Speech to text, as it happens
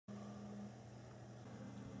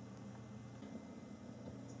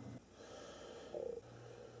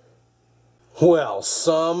Well,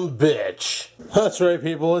 some bitch. That's right,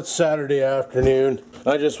 people, it's Saturday afternoon.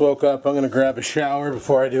 I just woke up. I'm gonna grab a shower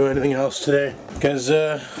before I do anything else today. Because,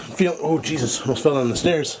 oh Jesus, almost fell down the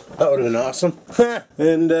stairs. That would've been awesome.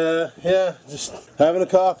 And, yeah, just having a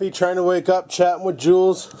coffee, trying to wake up, chatting with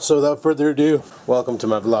Jules. So without further ado, welcome to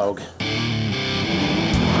my vlog.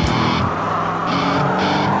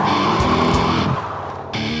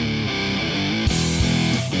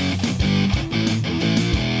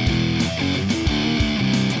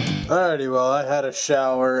 Alrighty, well, I had a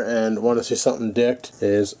shower and want to see something dicked.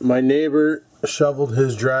 Is my neighbor shoveled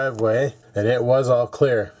his driveway and it was all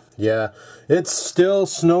clear. Yeah, it's still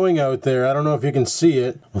snowing out there. I don't know if you can see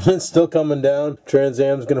it. It's still coming down. Trans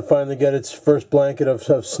Am's gonna finally get its first blanket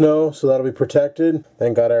of snow, so that'll be protected.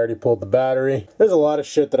 Thank God I already pulled the battery. There's a lot of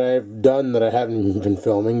shit that I've done that I haven't been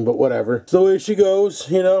filming, but whatever. It's the way she goes,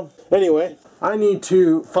 you know. Anyway, I need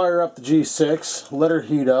to fire up the G6, let her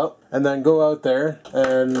heat up, and then go out there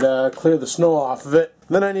and clear the snow off of it.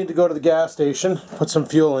 Then I need to go to the gas station, put some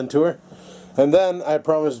fuel into her, and then I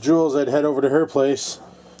promised Jules I'd head over to her place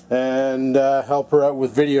and help her out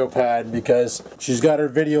with video pad, because she's got her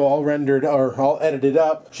video all rendered or all edited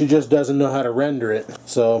up. She just doesn't know how to render it.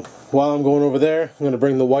 So while I'm going over there, I'm going to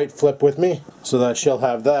bring the white flip with me so that she'll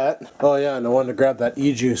have that. Oh yeah, and I wanted to grab that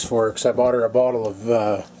e-juice for her because I bought her a bottle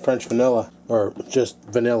of French vanilla. Or just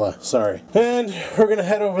vanilla, sorry. And we're going to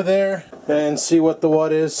head over there and see what the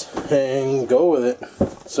what is and go with it.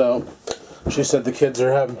 So she said the kids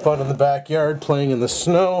are having fun in the backyard playing in the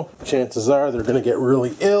snow. Chances are they're going to get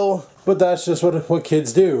really ill. But that's just what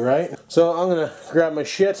kids do, right? So I'm going to grab my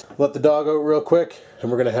shit, let the dog out real quick,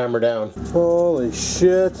 and we're going to hammer down. Holy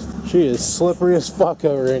shit. She is slippery as fuck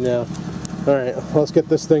out right now. Alright, let's get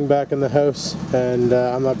this thing back in the house. And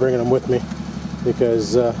I'm not bringing him with me,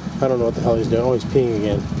 because I don't know what the hell he's doing. Oh, he's peeing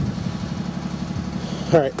again.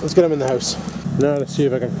 Alright, let's get him in the house. Now to see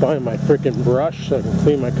if I can find my freaking brush so I can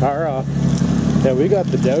clean my car off. Yeah, we got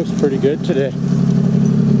the douse pretty good today.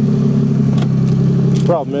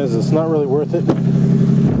 Problem is, it's not really worth it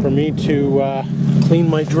for me to clean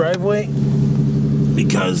my driveway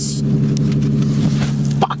because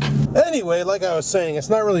fuck. Anyway, like I was saying, it's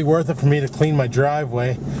not really worth it for me to clean my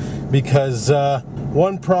driveway because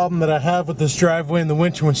one problem that I have with this driveway in the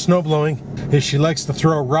winter when snow blowing is she likes to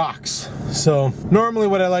throw rocks. So normally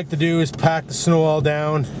what I like to do is pack the snow all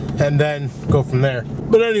down and then go from there.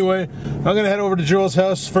 But anyway, I'm gonna head over to Jules'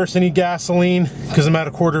 house. First I need gasoline because I'm at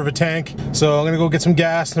a quarter of a tank. So I'm gonna go get some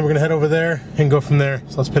gas and then we're gonna head over there and go from there.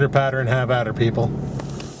 So let's pitter patter and have at her, people.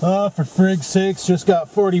 For Frig Sakes, just got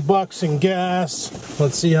 40 bucks in gas.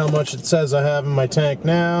 Let's see how much it says I have in my tank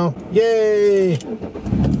now. Yay!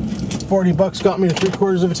 40 bucks got me to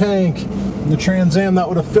 3/4 of a tank. The Trans Am, that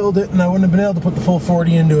would have filled it and I wouldn't have been able to put the full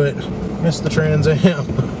 40 into it. Missed the Trans Am.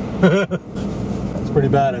 That's pretty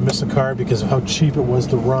bad. I missed the car because of how cheap it was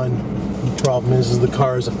to run. The problem is the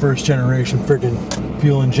car is a first generation friggin'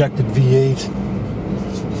 fuel injected V8.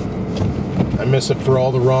 I miss it for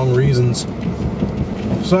all the wrong reasons.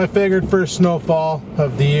 So I figured first snowfall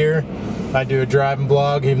of the year, I'd do a driving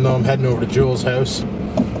vlog even though I'm heading over to Jules' house.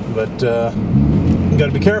 But you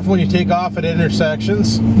gotta be careful when you take off at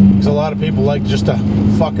intersections, because a lot of people like just to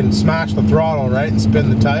fucking smash the throttle, right, and spin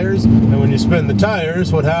the tires. And when you spin the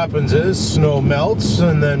tires, what happens is snow melts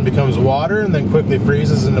and then becomes water and then quickly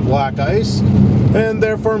freezes into black ice, and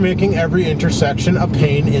therefore making every intersection a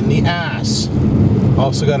pain in the ass.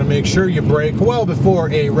 Also got to make sure you brake well before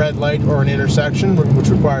a red light or an intersection, which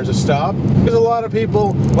requires a stop, because a lot of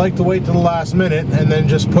people like to wait to the last minute and then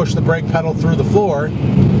just push the brake pedal through the floor,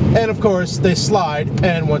 and of course they slide,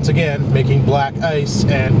 and once again making black ice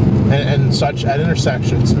and such at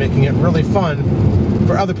intersections, making it really fun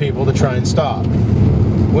for other people to try and stop.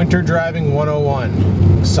 Winter driving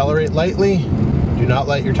 101. Accelerate lightly, do not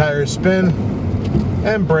let your tires spin,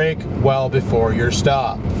 and brake well before your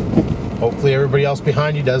stop. Hopefully everybody else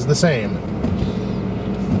behind you does the same.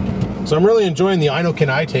 So I'm really enjoying the Inokin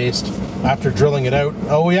eye taste after drilling it out.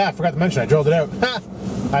 Oh yeah, I forgot to mention I drilled it out.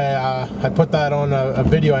 I put that on a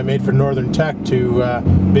video I made for Northern Tech to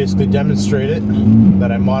basically demonstrate it,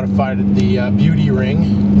 that I modified the beauty ring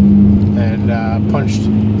and punched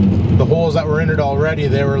the holes that were in it already.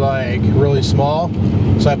 They were like really small,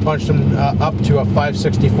 so I punched them up to a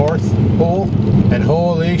 5/64 hole, and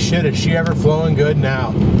holy shit, is she ever flowing good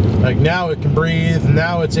now. Like now it can breathe,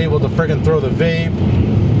 now it's able to friggin' throw the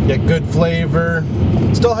vape, get good flavor.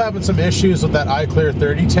 Still having some issues with that iClear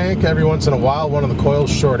 30 tank. Every once in a while one of the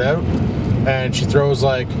coils short out and she throws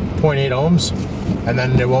like 0.8 ohms and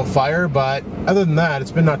then it won't fire, but other than that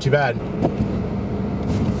it's been not too bad.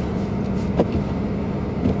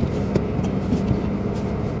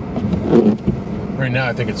 right now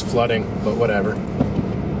I think it's flooding, but whatever.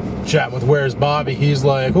 Chatting with Where's Bobby, he's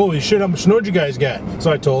like, holy shit, how much snow did you guys get?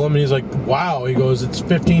 So I told him, and he's like, wow. He goes, it's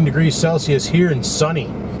 15 degrees Celsius here and sunny.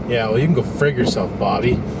 Yeah, well, you can go frig yourself,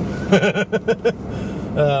 Bobby.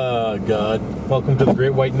 Oh, God. Welcome to the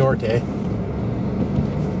Great White North, eh?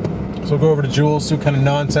 So we'll go over to Jules, see what kind of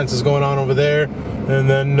nonsense is going on over there, and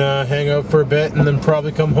then hang out for a bit, and then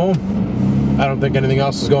probably come home. I don't think anything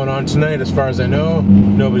else is going on tonight, as far as I know.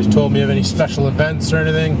 Nobody's told me of any special events or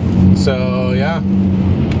anything. So, yeah.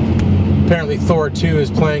 Apparently Thor 2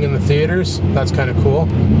 is playing in the theaters. That's kind of cool.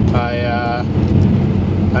 I'm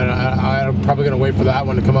probably going to wait for that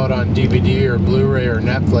one to come out on DVD or Blu-ray or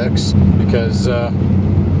Netflix, because I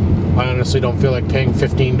honestly don't feel like paying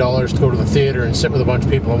 $15 to go to the theater and sit with a bunch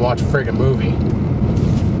of people and watch a friggin' movie.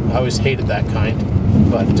 I always hated that kind,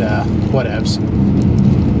 but whatevs.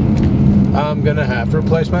 I'm gonna have to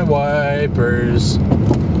replace my wipers.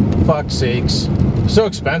 Fuck's sakes. So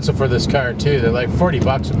expensive for this car too. They're like 40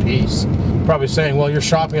 bucks a piece. Probably saying, well, you're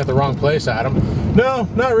shopping at the wrong place, Adam. No,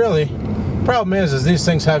 not really. Problem is these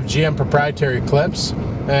things have GM proprietary clips,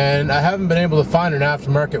 and I haven't been able to find an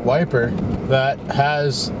aftermarket wiper that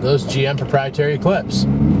has those GM proprietary clips.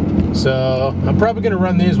 So I'm probably going to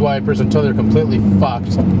run these wipers until they're completely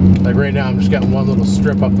fucked. Like right now I'm just getting one little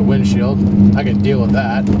strip up the windshield. I can deal with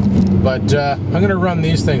that. But I'm going to run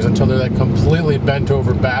these things until they're like completely bent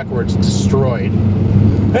over backwards, destroyed.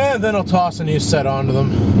 And then I'll toss a new set onto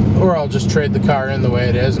them. Or I'll just trade the car in the way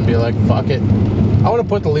it is and be like, fuck it. I want to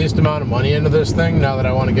put the least amount of money into this thing now that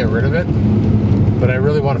I want to get rid of it. But I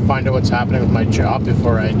really want to find out what's happening with my job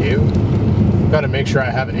before I do. Got to make sure I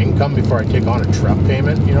have an income before I take on a truck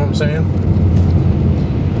payment, you know what I'm saying?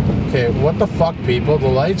 Okay, what the fuck, people? The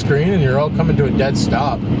light's green and you're all coming to a dead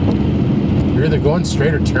stop. You're either going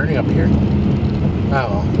straight or turning up here. Oh,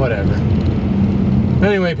 well, whatever.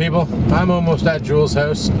 Anyway, people, I'm almost at Jules'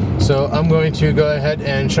 house, so I'm going to go ahead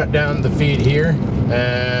and shut down the feed here.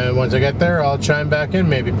 And once I get there, I'll chime back in,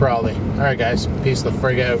 maybe, probably. Alright, guys, peace the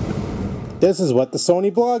frig out. This is what the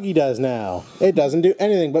Sony Bloggy does now. It doesn't do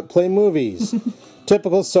anything but play movies.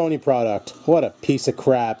 Typical Sony product. What a piece of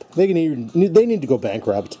crap. They need to go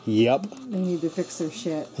bankrupt. Yup. They need to fix their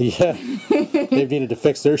shit. Yeah. They've needed to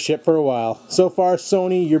fix their shit for a while. So far,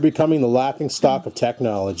 Sony, you're becoming the laughing stock of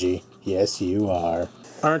technology. Yes, you are.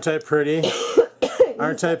 Aren't I pretty?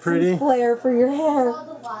 Aren't I pretty? Flair for your hair.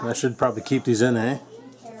 I should probably keep these in, eh?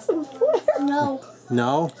 Some flair. No.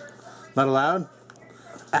 No? Not allowed?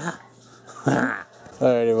 Ah.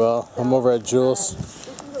 Alrighty, well, I'm over at Jules,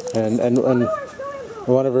 and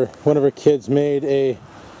one of her kids made a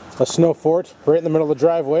snow fort right in the middle of the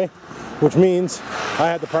driveway, which means I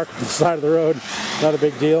had to park on the side of the road. Not a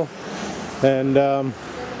big deal. And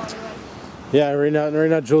yeah, right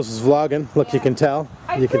now Jules is vlogging. Look, you can tell.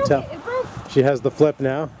 You can tell. It broke. She has the flip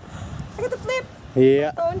now. I got the flip.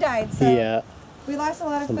 Yeah. My phone died, so yeah. we lost a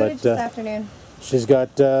lot of footage this afternoon. She's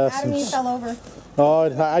got Adam, you fell over. Oh,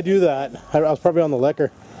 I do that. I was probably on the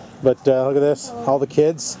liquor. But look at this. All the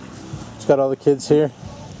kids. She's got all the kids here.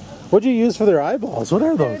 What'd you use for their eyeballs? What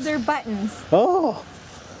are those? They're buttons. Oh.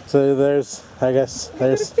 So there's, I guess,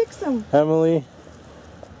 there's fix them. Emily,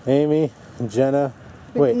 Amy, and Jenna.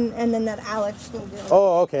 Wait. And then that Alex will do.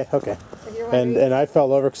 Oh, okay, okay. And I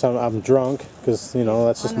fell over because I'm drunk, because, you know,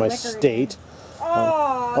 that's just my state.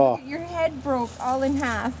 Oh, look at your head broke all in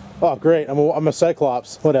half. Oh, great. I'm a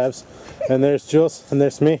cyclops. Whatevs. And there's Jules, and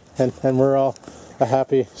there's me, and we're all a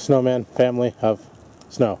happy snowman family of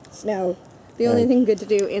snow. Snow. The only thing good to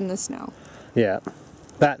do in the snow. Yeah.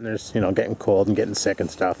 That, and there's, you know, getting cold and getting sick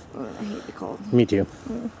and stuff. Oh, I hate the cold. Me too.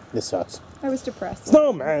 This sucks. I was depressed.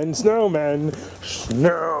 Snowman, snowman,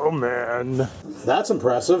 snowman. That's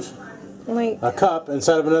impressive. Like A cup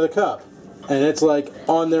inside of another cup. And it's like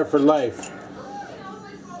on there for life.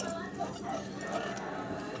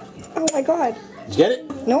 oh my god. Did you get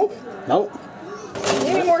it? Nope. Nope.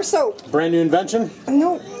 Give me more soap. Brand new invention?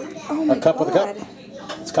 Nope. Oh my A cup god. with a cup?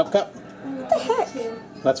 It's a cup. What the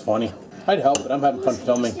heck? That's funny. I'd help, but I'm having fun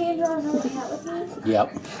filming.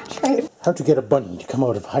 Yep. How'd you get a bunny to come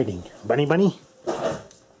out of hiding? Bunny, bunny?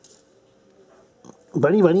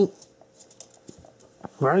 Bunny, bunny?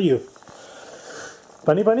 Where are you?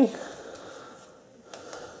 Bunny, bunny?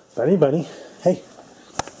 Bunny, bunny? Hey.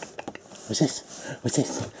 What's this? What's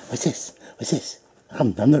this? What's this? What's this?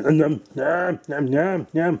 Nom, nom, nom, nom, nom, nom, nom,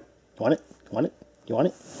 nom. You want it? You want it? You want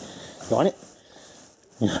it? You want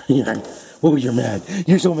it? Oh, you're mad.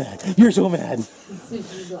 You're so mad. You're so mad. Is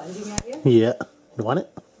she blinding at you? Yeah. You want it?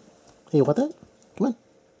 Hey, you want that? Come on.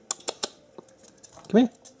 Come here.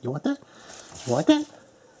 You want that? You want that?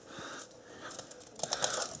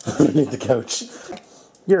 Underneath the couch.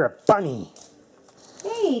 You're a bunny.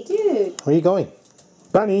 Hey, dude. Where are you going?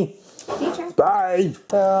 Bunny. Bye.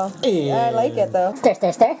 So, I like it though. Stir the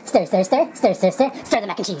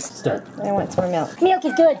mac and cheese. Stir. I want some more milk. Milk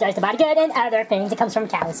is good, does the body good, and other things. It comes from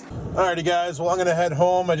cows. Alrighty guys, well I'm gonna head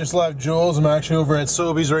home. I just left Jules. I'm actually over at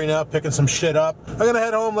Sobeys right now picking some shit up. I'm gonna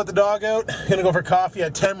head home, let the dog out. Gonna go for coffee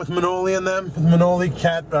at 10 with Manoli and them. Manoli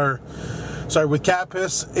with cat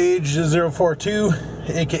piss, age 042,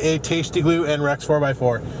 aka Tasty Glue and Rex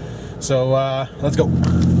 4x4. So let's go.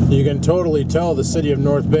 You can totally tell the city of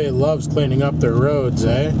North Bay loves cleaning up their roads,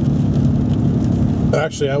 eh?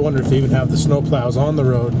 Actually, I wonder if they even have the snow plows on the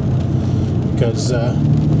road, because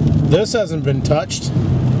this hasn't been touched,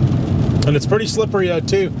 and it's pretty slippery out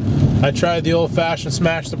too. I tried the old-fashioned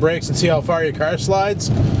smash the brakes and see how far your car slides,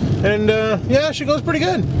 and yeah, she goes pretty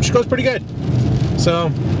good. She goes pretty good. So,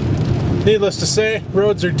 needless to say,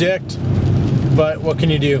 roads are dicked, but what can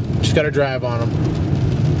you do? Just gotta drive on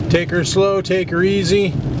them. Take her slow, take her easy,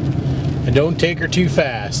 and don't take her too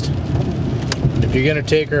fast. And if you're gonna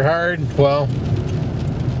take her hard, well,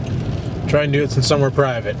 try and do it in somewhere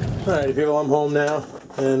private. Alright people, I'm home now,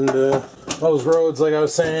 and those roads, like I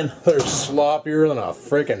was saying, they're sloppier than a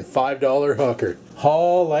freaking $5 hooker.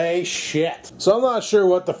 Holy shit. So I'm not sure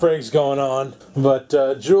what the frig's going on,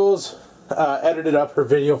 but Jules edited up her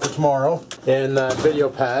video for tomorrow in that video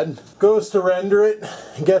pad. Goes to render it,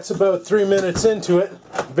 gets about 3 minutes into it,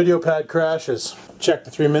 video pad crashes. Check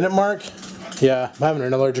the 3-minute mark. Yeah, I'm having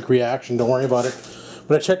an allergic reaction, don't worry about it.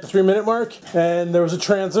 But I checked the 3-minute mark, and there was a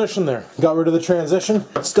transition there. Got rid of the transition,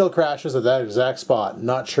 it still crashes at that exact spot.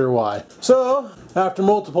 Not sure why. So, after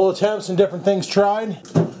multiple attempts and different things tried,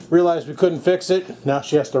 realized we couldn't fix it. Now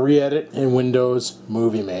she has to re-edit in Windows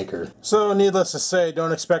Movie Maker. So, needless to say,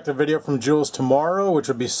 don't expect a video from Jules tomorrow, which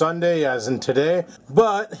would be Sunday, as in today.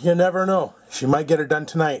 But, you never know. She might get it done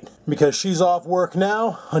tonight, because she's off work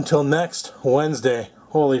now until next Wednesday.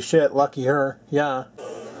 Holy shit, lucky her. Yeah.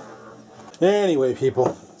 Anyway,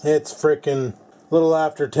 people, it's freaking a little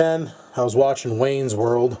after 10. I was watching Wayne's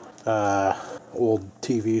World, old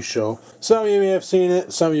TV show. Some of you may have seen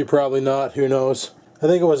it, some of you probably not, who knows. I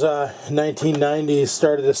think it was 1990s,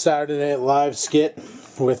 started a Saturday Night Live skit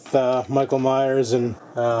with Michael Myers and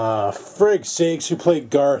Frig Sakes, who played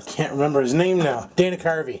Garth. Can't remember his name now. Dana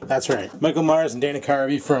Carvey, that's right. Michael Myers and Dana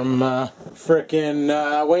Carvey from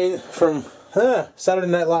Saturday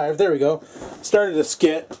Night Live, there we go. Started a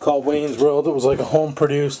skit called Wayne's World. It was like a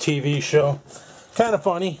home-produced TV show. Kind of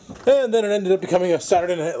funny. And then it ended up becoming a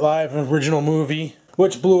Saturday Night Live original movie,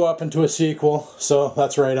 which blew up into a sequel, so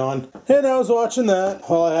that's right on. And I was watching that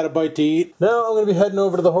while I had a bite to eat. Now I'm going to be heading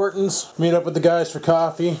over to the Hortons, meet up with the guys for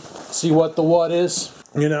coffee, see what the what is.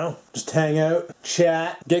 You know, just hang out,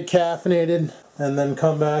 chat, get caffeinated, and then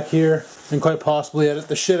come back here and quite possibly edit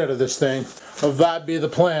the shit out of this thing. Well, that'd be the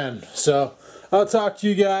plan. So, I'll talk to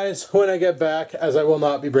you guys when I get back, as I will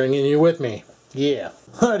not be bringing you with me. Yeah.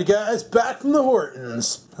 Alrighty guys, back from the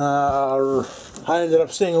Hortons. I ended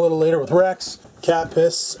up staying a little later with Rex. Cat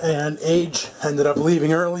Piss and Age ended up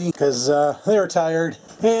leaving early because they were tired.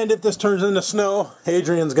 And if this turns into snow,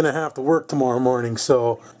 Adrian's gonna have to work tomorrow morning.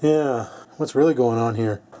 So, yeah. What's really going on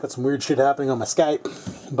here? Got some weird shit happening on my Skype.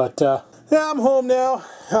 But, yeah, I'm home now.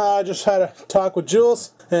 I just had a talk with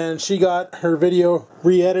Jules, and she got her video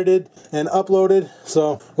re-edited and uploaded.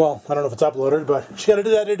 So, well, I don't know if it's uploaded, but she got it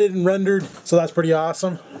edited and rendered, so that's pretty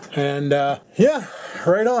awesome. And, yeah,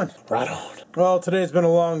 right on. Right on. Well, today's been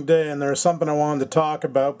a long day, and there's something I wanted to talk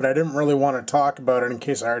about, but I didn't really want to talk about it in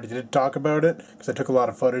case I already did talk about it, because I took a lot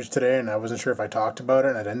of footage today, and I wasn't sure if I talked about it,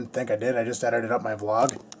 and I didn't think I did. I just edited up my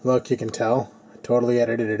vlog. Look, you can tell. Totally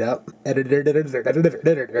edited it up. Edited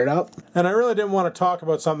it up. And I really didn't want to talk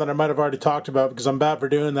about something I might have already talked about because I'm bad for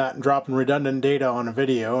doing that and dropping redundant data on a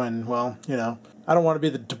video. And, well, you know, I don't want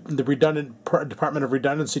to be the redundant Department of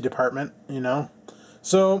Redundancy department, you know.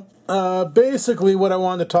 So, basically what I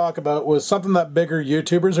wanted to talk about was something that bigger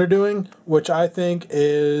YouTubers are doing, which I think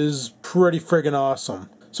is pretty friggin' awesome.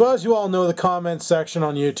 So as you all know, the comments section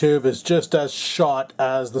on YouTube is just as shot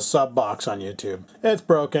as the sub box on YouTube. It's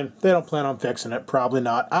broken. They don't plan on fixing it. Probably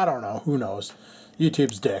not. I don't know. Who knows?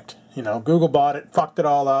 YouTube's dicked. You know, Google bought it, fucked it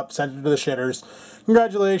all up, sent it to the shitters.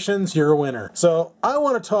 Congratulations, you're a winner. So I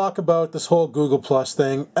want to talk about this whole Google Plus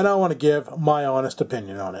thing, and I want to give my honest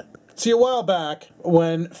opinion on it. See, a while back,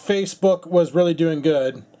 when Facebook was really doing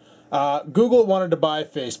good, Google wanted to buy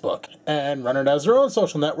Facebook and run it as their own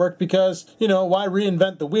social network because, you know, why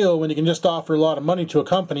reinvent the wheel when you can just offer a lot of money to a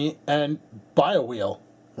company and buy a wheel,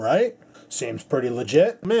 right? Seems pretty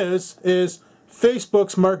legit. Is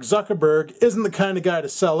Facebook's Mark Zuckerberg isn't the kind of guy to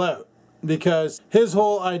sell out because his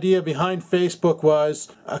whole idea behind Facebook was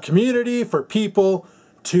a community for people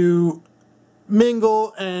to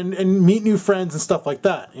mingle and meet new friends and stuff like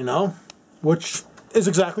that, you know? Which is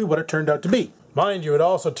exactly what it turned out to be. Mind you, it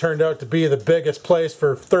also turned out to be the biggest place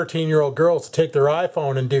for 13-year-old girls to take their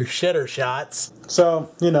iPhone and do shitter shots. So,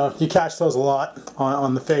 you know, you catch those a lot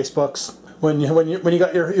on the Facebooks. When you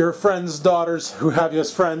got your friends' daughters who have you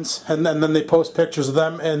as friends, and then they post pictures of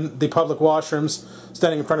them in the public washrooms,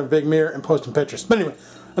 standing in front of a big mirror and posting pictures. But anyway,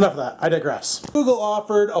 enough of that. I digress. Google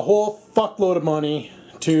offered a whole fuckload of money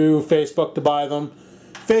to Facebook to buy them.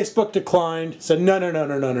 Facebook declined, said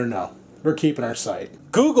no. We're keeping our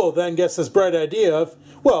site. Google then gets this bright idea of,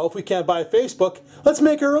 well, if we can't buy Facebook, let's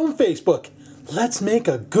make our own Facebook. Let's make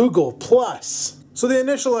a Google Plus. So the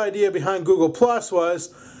initial idea behind Google Plus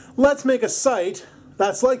was, let's make a site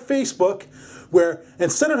that's like Facebook, where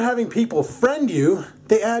instead of having people friend you,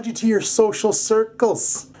 they add you to your social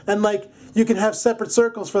circles. And like, you can have separate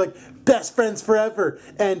circles for like best friends forever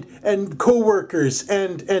and co-workers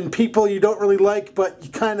and people you don't really like but you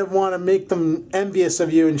kind of want to make them envious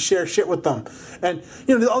of you and share shit with them. And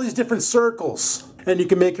you know, all these different circles. And you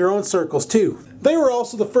can make your own circles too. They were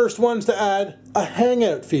also the first ones to add a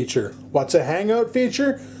Hangout feature. What's a Hangout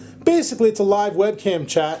feature? Basically, it's a live webcam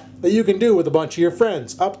chat that you can do with a bunch of your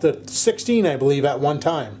friends, up to 16, I believe, at one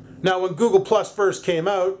time. Now, when Google Plus first came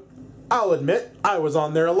out, I'll admit, I was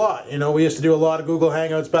on there a lot. You know, we used to do a lot of Google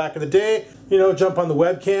Hangouts back in the day, you know, jump on the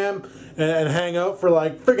webcam and hang out for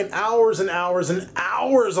like friggin' hours and hours and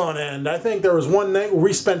hours on end. I think there was one night where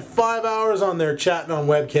we spent 5 hours on there chatting on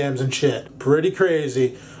webcams and shit. Pretty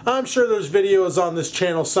crazy. I'm sure there's videos on this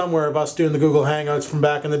channel somewhere of us doing the Google Hangouts from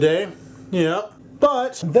back in the day. Yep.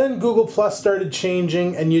 But then Google Plus started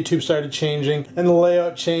changing and YouTube started changing and the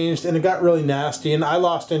layout changed and it got really nasty and I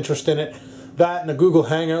lost interest in it. That and a Google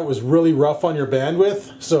Hangout was really rough on your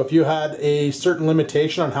bandwidth. So if you had a certain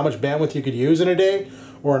limitation on how much bandwidth you could use in a day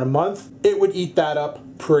or in a month, it would eat that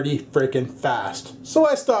up pretty freaking fast. So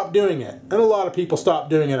I stopped doing it, and a lot of people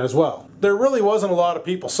stopped doing it as well. There really wasn't a lot of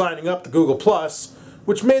people signing up to Google Plus,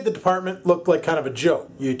 which made the department look like kind of a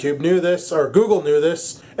joke. YouTube knew this, or Google knew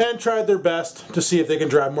this, and tried their best to see if they can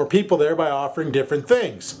drive more people there by offering different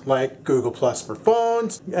things, like Google Plus for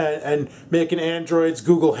phones, and making Android's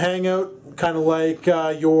Google Hangout kind of like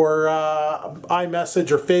your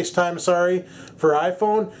iMessage or FaceTime, sorry, for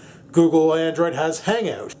iPhone. Google Android has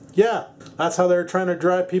Hangout. Yeah, that's how they're trying to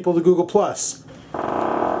drive people to Google Plus.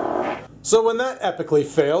 So when that epically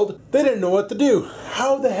failed, they didn't know what to do.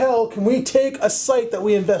 How the hell can we take a site that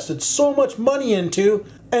we invested so much money into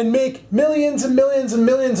and make millions and millions and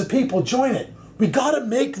millions of people join it? We gotta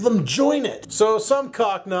make them join it. So some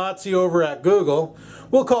cock Nazi over at Google,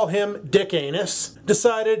 we'll call him Dick Anus,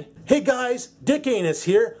 decided, hey guys, Dick Anus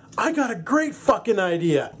here, I got a great fucking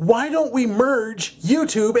idea. Why don't we merge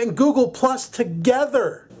YouTube and Google Plus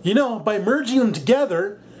together? You know, by merging them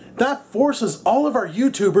together, that forces all of our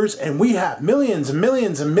YouTubers, and we have millions and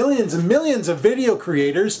millions and millions and millions of video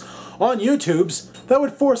creators on YouTubes, that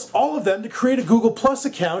would force all of them to create a Google Plus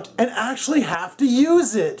account and actually have to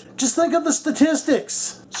use it. Just think of the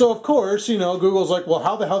statistics. So of course, you know, Google's like, well,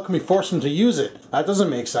 how the hell can we force them to use it? That doesn't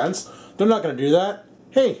make sense. They're not going to do that.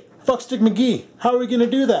 Hey, Fuckstick McGee, how are we going to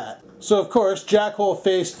do that? So of course,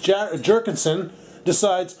 Jackhole-faced Jerkinson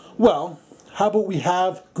decides, well, how about we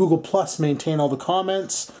have Google Plus maintain all the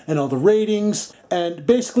comments and all the ratings and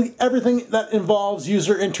basically everything that involves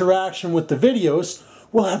user interaction with the videos,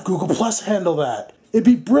 we'll have Google Plus handle that. It'd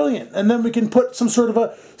be brilliant, and then we can put some sort of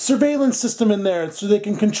a surveillance system in there so they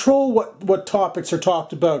can control what topics are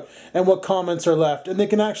talked about and what comments are left, and they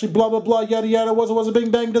can actually blah blah blah yada yada was a bing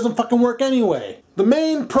bang doesn't fucking work anyway. The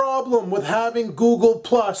main problem with having Google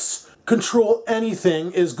Plus control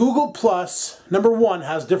anything is Google Plus, number one,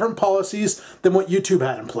 has different policies than what YouTube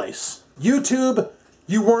had in place. YouTube,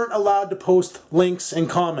 you weren't allowed to post links and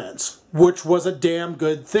comments, which was a damn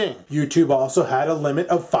good thing. YouTube also had a limit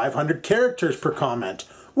of 500 characters per comment,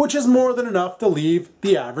 which is more than enough to leave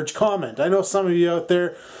the average comment. I know some of you out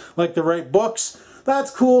there like to write books.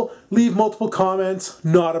 That's cool. Leave multiple comments,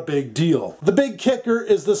 not a big deal. The big kicker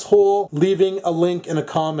is this whole leaving a link in a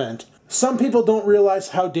comment. Some people don't realize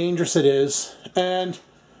how dangerous it is, and,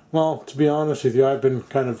 well, to be honest with you, I've been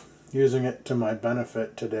kind of using it to my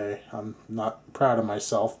benefit today. I'm not proud of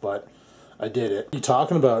myself, but I did it. What are you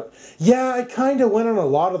talking about? Yeah, I kind of went on a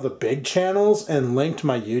lot of the big channels and linked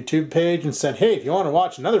my YouTube page and said, hey, if you want to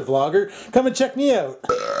watch another vlogger, come and check me out.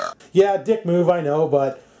 Yeah, dick move, I know,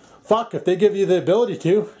 but fuck, if they give you the ability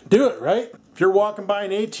to, do it, right? If you're walking by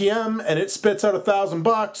an ATM and it spits out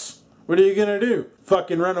 $1,000, what are you gonna do?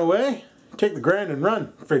 Fucking run away? Take the grand and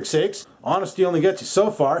run, frig sakes. Honesty only gets you so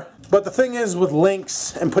far. But the thing is with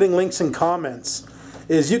links and putting links in comments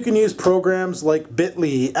is you can use programs like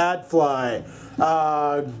Bitly, AdFly,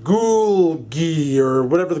 Google or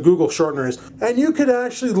whatever the Google shortener is, and you could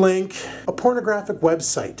actually link a pornographic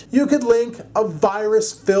website. You could link a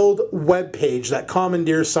virus-filled web page that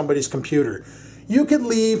commandeers somebody's computer. You could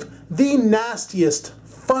leave the nastiest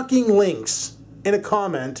fucking links in a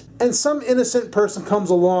comment, and some innocent person comes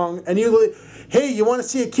along and you, hey, you want to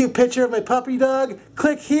see a cute picture of my puppy dog?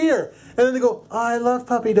 Click here. And then they go, oh, I love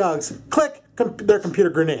puppy dogs. Click. They're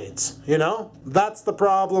computer grenades, you know? That's the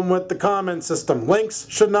problem with the comment system. Links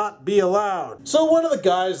should not be allowed. So one of the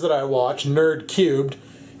guys that I watch, Nerd Cubed,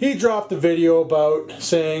 he dropped a video about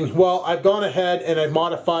saying, well, I've gone ahead and I've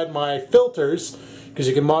modified my filters, because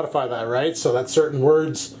you can modify that, right? So that certain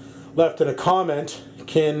words left in a comment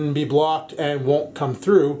can be blocked and won't come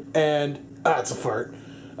through, and that's a fart.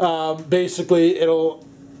 Basically, it'll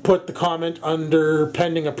put the comment under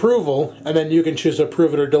pending approval, and then you can choose to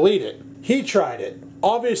approve it or delete it. He tried it.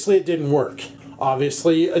 Obviously, it didn't work.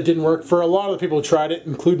 Obviously, it didn't work for a lot of the people who tried it,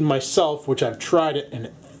 including myself, which I've tried it and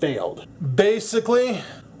it failed. Basically,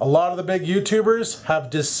 a lot of the big YouTubers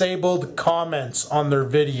have disabled comments on their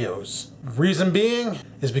videos. Reason being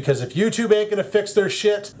is because if YouTube ain't gonna fix their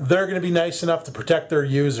shit, they're gonna be nice enough to protect their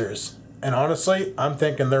users. And honestly, I'm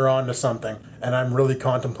thinking they're on to something, and I'm really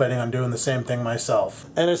contemplating on doing the same thing myself.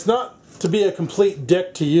 And it's not to be a complete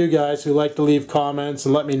dick to you guys who like to leave comments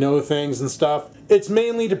and let me know things and stuff. It's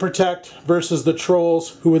mainly to protect versus the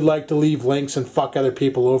trolls who would like to leave links and fuck other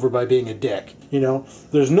people over by being a dick. You know,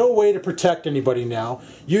 there's no way to protect anybody now.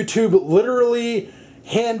 YouTube literally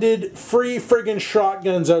handed free friggin'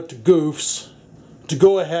 shotguns out to goofs to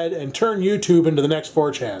go ahead and turn YouTube into the next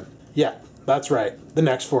 4chan. Yeah, that's right, the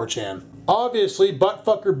next 4chan. Obviously,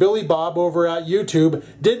 buttfucker Billy Bob over at YouTube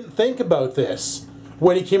didn't think about this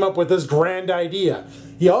when he came up with this grand idea.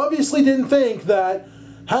 He obviously didn't think that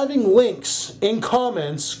having links in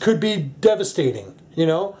comments could be devastating, you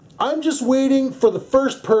know? I'm just waiting for the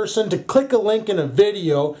first person to click a link in a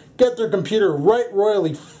video, get their computer right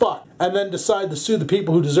royally fucked, and then decide to sue the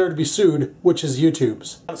people who deserve to be sued, which is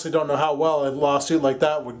YouTube's. Honestly, don't know how well a lawsuit like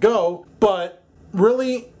that would go, but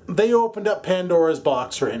really, they opened up Pandora's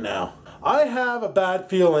box right now. I have a bad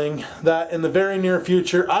feeling that in the very near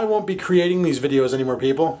future, I won't be creating these videos anymore,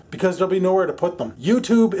 people, because there'll be nowhere to put them.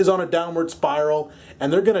 YouTube is on a downward spiral,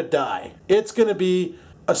 and they're gonna die. It's gonna be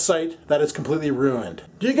a site that is completely ruined.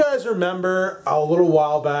 Do you guys remember a little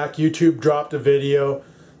while back, YouTube dropped a video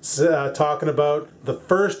talking about the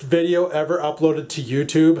first video ever uploaded to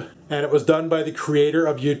YouTube, and it was done by the creator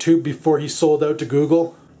of YouTube before he sold out to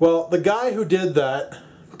Google? Well, the guy who did that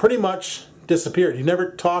pretty much disappeared. He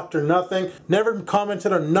never talked or nothing, never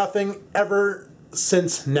commented on nothing ever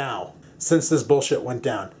since now, since this bullshit went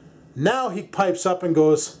down. Now he pipes up and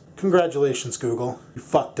goes, congratulations Google, you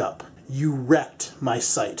fucked up. You wrecked my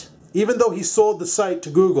site. Even though he sold the site to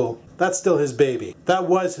Google, that's still his baby. That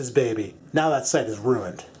was his baby. Now that site is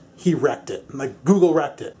ruined. He wrecked it, like Google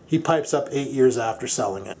wrecked it. He pipes up 8 years after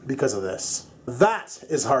selling it because of this. That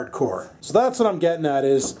is hardcore. So that's what I'm getting at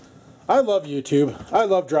is, I love YouTube. I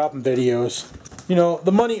love dropping videos. You know,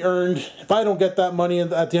 the money earned, if I don't get that money at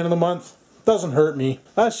the end of the month, doesn't hurt me.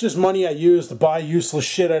 That's just money I use to buy useless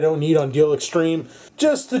shit I don't need on Deal Extreme,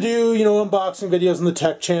 just to do, you know, unboxing videos on the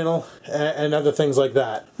tech channel and other things like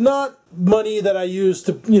that. Not money that I use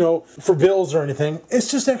to, you know, for bills or anything.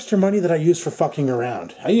 It's just extra money that I use for fucking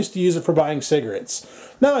around. I used to use it for buying cigarettes.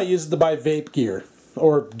 Now I use it to buy vape gear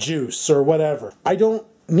or juice or whatever. I don't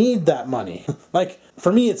need that money. Like,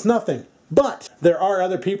 for me it's nothing. But there are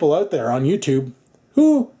other people out there on YouTube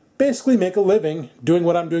who basically make a living doing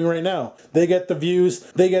what I'm doing right now. They get the views,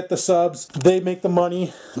 they get the subs, they make the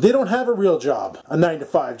money. They don't have a real job, a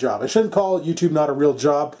 9-to-5 job. I shouldn't call YouTube not a real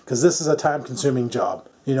job, because this is a time-consuming job.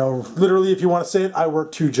 You know, literally, if you want to say it, I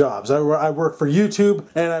work 2 jobs. I work for YouTube,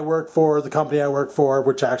 and I work for the company I work for,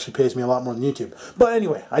 which actually pays me a lot more than YouTube. But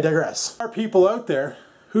anyway, I digress. There are people out there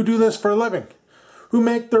who do this for a living, who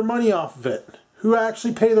make their money off of it, who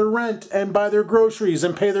actually pay their rent and buy their groceries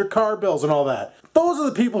and pay their car bills and all that. Those are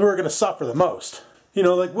the people who are going to suffer the most. You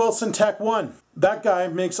know, like Wilson Tech 1. That guy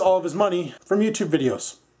makes all of his money from YouTube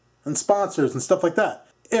videos and sponsors and stuff like that.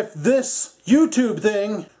 If this YouTube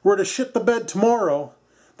thing were to shit the bed tomorrow,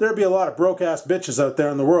 there'd be a lot of broke-ass bitches out there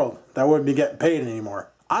in the world that wouldn't be getting paid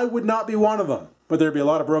anymore. I would not be one of them, but there'd be a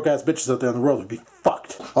lot of broke-ass bitches out there in the world who'd be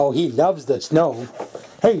fucked. Oh, he loves the snow.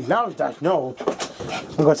 He loves the snow.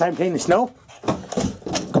 Wanna go outside and play in the snow?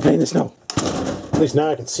 Go play in the snow. At least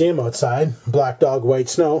now I can see him outside. Black dog, white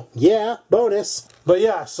snow. Yeah, bonus. But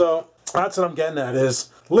yeah, so that's what I'm getting at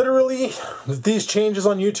is, literally, these changes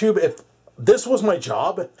on YouTube, if this was my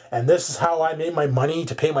job, and this is how I made my money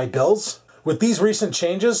to pay my bills, with these recent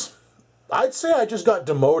changes, I'd say I just got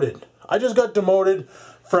demoted. I just got demoted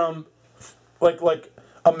from like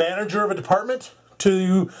a manager of a department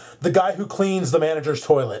to the guy who cleans the manager's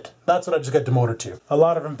toilet. That's what I just got demoted to. A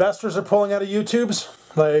lot of investors are pulling out of YouTube's.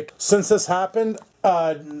 Like, since this happened,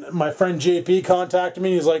 my friend JP contacted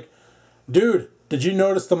me. He's like, dude, did you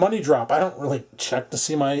notice the money drop? I don't really check to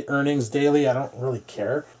see my earnings daily. I don't really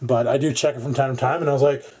care. But I do check it from time to time. And I was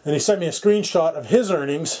like, and he sent me a screenshot of his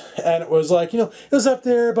earnings. And it was like, you know, it was up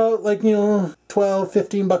there about like, you know, 12,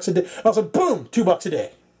 15 bucks a day. I was like, boom, $2 a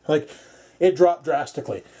day. Like, it dropped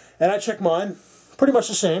drastically. And I checked mine. Pretty much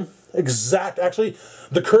the same. Exact. Actually,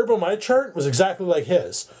 the curve on my chart was exactly like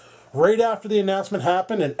his. Right after the announcement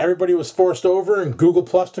happened and everybody was forced over and Google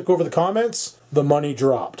Plus took over the comments, the money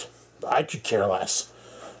dropped. I could care less.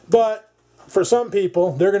 But for some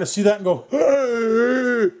people, they're going to see that and go,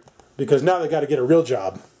 hey! Because now they got to get a real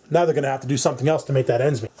job. Now they're going to have to do something else to make that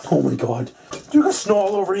ends meet. Oh my God. You got snow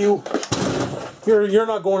all over you. You're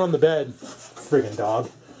not going on the bed. Friggin'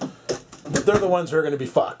 dog. They're the ones who are going to be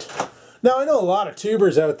fucked. Now, I know a lot of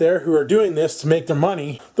tubers out there who are doing this to make their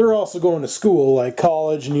money. They're also going to school, like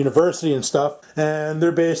college and university and stuff, and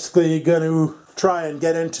they're basically going to try and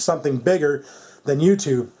get into something bigger than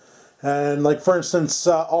YouTube. And like, for instance,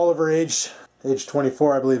 Oliver, age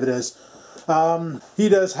 24, I believe it is, he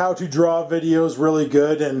does how to draw videos really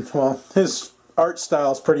good, and, well, his art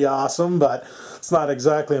style is pretty awesome, but it's not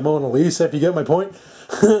exactly a Mona Lisa, if you get my point.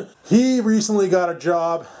 He recently got a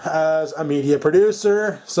job as a media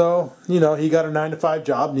producer, so, you know, he got a 9-to-5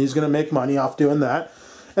 job and he's going to make money off doing that,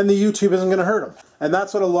 and the YouTube isn't going to hurt him. And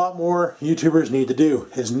that's what a lot more YouTubers need to do,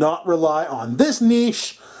 is not rely on this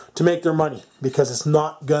niche to make their money, because it's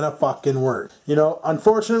not going to fucking work. You know,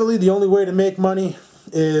 unfortunately, the only way to make money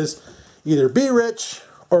is either be rich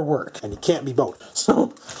or work, and you can't be both.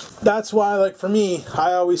 So that's why, like, for me,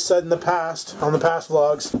 I always said in the past, on the past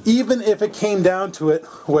vlogs, even if it came down to it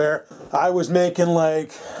where I was making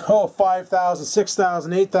like, oh, $5,000,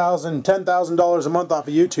 $6,000, $8,000, $10,000 a month off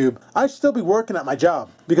of YouTube, I'd still be working at my job,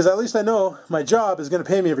 because at least I know my job is going to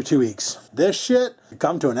pay me every 2 weeks. This shit could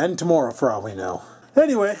come to an end tomorrow for all we know.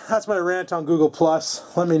 Anyway, that's my rant on Google+.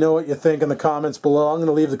 Let me know what you think in the comments below. I'm going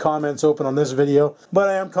to leave the comments open on this video, but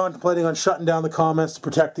I am contemplating on shutting down the comments to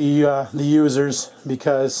protect the users,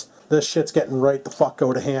 because this shit's getting right the fuck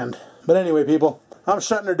out of hand. But anyway, people, I'm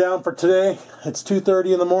shutting her down for today. It's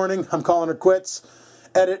 2:30 in the morning. I'm calling her quits.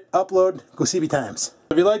 Edit, upload, go CB times.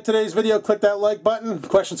 If you liked today's video, click that like button.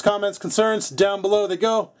 Questions, comments, concerns, down below they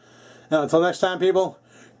go. And until next time, people,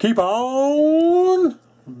 keep on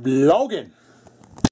vlogging.